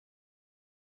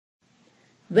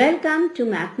Welcome to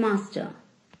Math Master.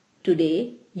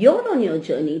 Today, you're on your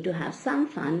journey to have some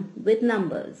fun with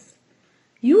numbers.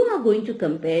 You are going to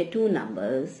compare two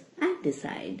numbers and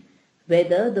decide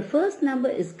whether the first number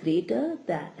is greater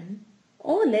than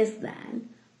or less than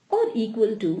or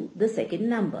equal to the second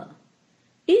number.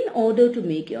 In order to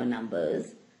make your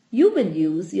numbers, you will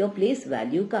use your place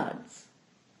value cards.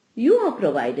 You are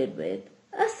provided with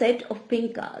a set of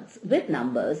pink cards with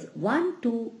numbers 1,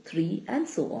 2, 3 and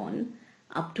so on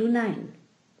up to 9.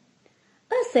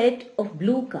 A set of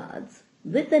blue cards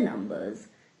with the numbers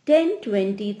 10,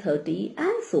 20, 30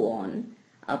 and so on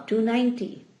up to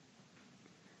 90.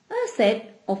 A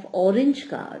set of orange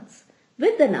cards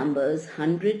with the numbers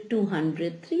 100,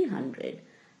 200, 300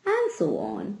 and so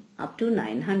on up to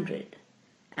 900.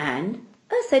 And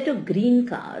a set of green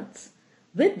cards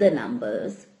with the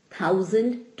numbers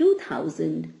 1000,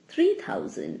 2000,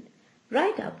 3000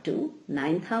 right up to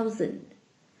 9000.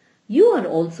 You are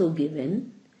also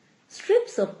given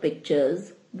strips of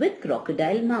pictures with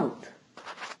crocodile mouth.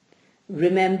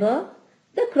 Remember,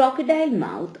 the crocodile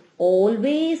mouth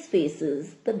always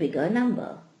faces the bigger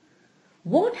number.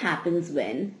 What happens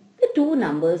when the two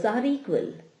numbers are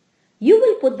equal? You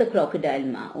will put the crocodile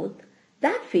mouth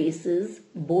that faces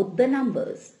both the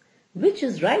numbers, which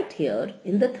is right here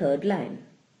in the third line.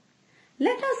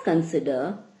 Let us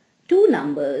consider two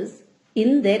numbers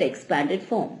in their expanded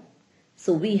form.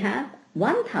 So we have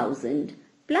 1000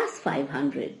 plus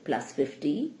 500 plus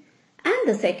 50 and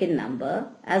the second number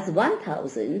as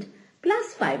 1000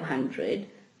 plus 500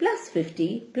 plus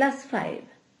 50 plus 5.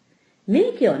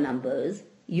 Make your numbers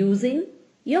using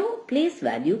your place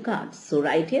value cards. So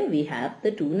right here we have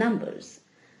the two numbers.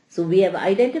 So we have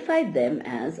identified them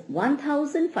as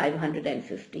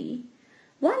 1550,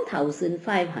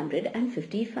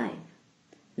 1555.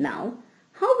 Now,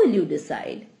 how will you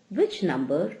decide which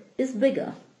number is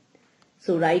bigger?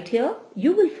 So right here,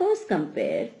 you will first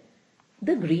compare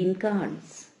the green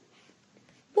cards.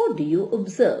 What do you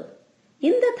observe?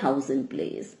 In the thousand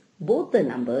place, both the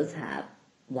numbers have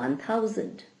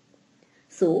 1000.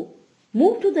 So,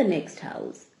 move to the next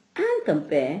house and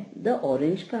compare the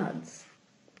orange cards.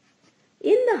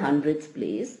 In the hundreds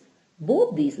place,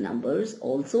 both these numbers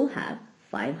also have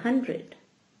 500.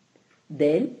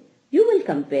 Then, you will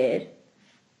compare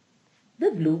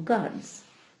the blue cards.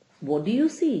 What do you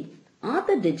see? Are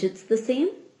the digits the same?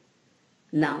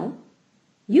 Now,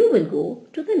 you will go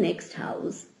to the next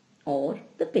house or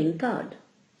the pink card.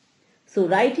 So,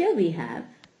 right here we have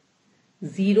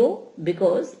 0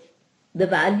 because the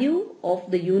value of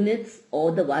the units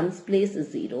or the ones place is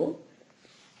 0.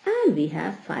 And we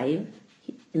have 5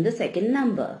 in the second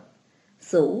number.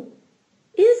 So,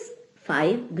 is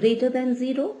 5 greater than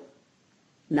 0?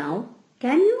 Now,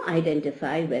 can you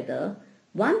identify whether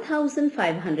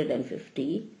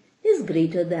 1550 is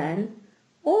greater than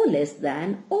or less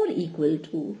than or equal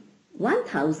to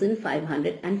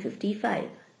 1555?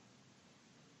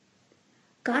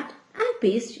 Cut and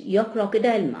paste your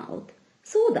crocodile mouth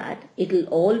so that it will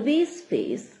always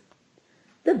face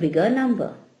the bigger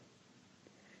number.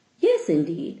 Yes,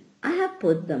 indeed, I have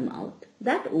put the mouth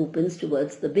that opens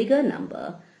towards the bigger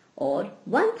number or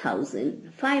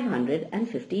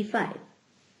 1555.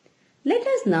 Let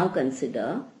us now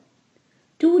consider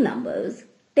two numbers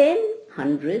 10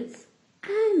 hundreds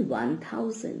and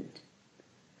 1000.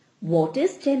 What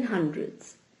is 10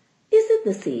 hundreds? Is it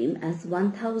the same as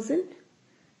 1000?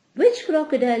 Which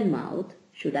crocodile mouth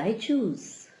should I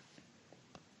choose?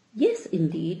 Yes,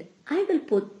 indeed, I will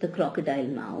put the crocodile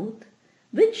mouth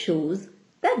which shows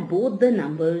that both the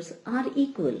numbers are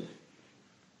equal.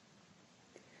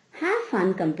 Have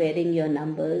fun comparing your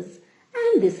numbers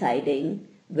and deciding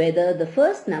whether the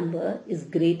first number is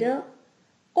greater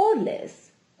or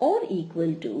less or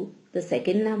equal to the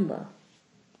second number.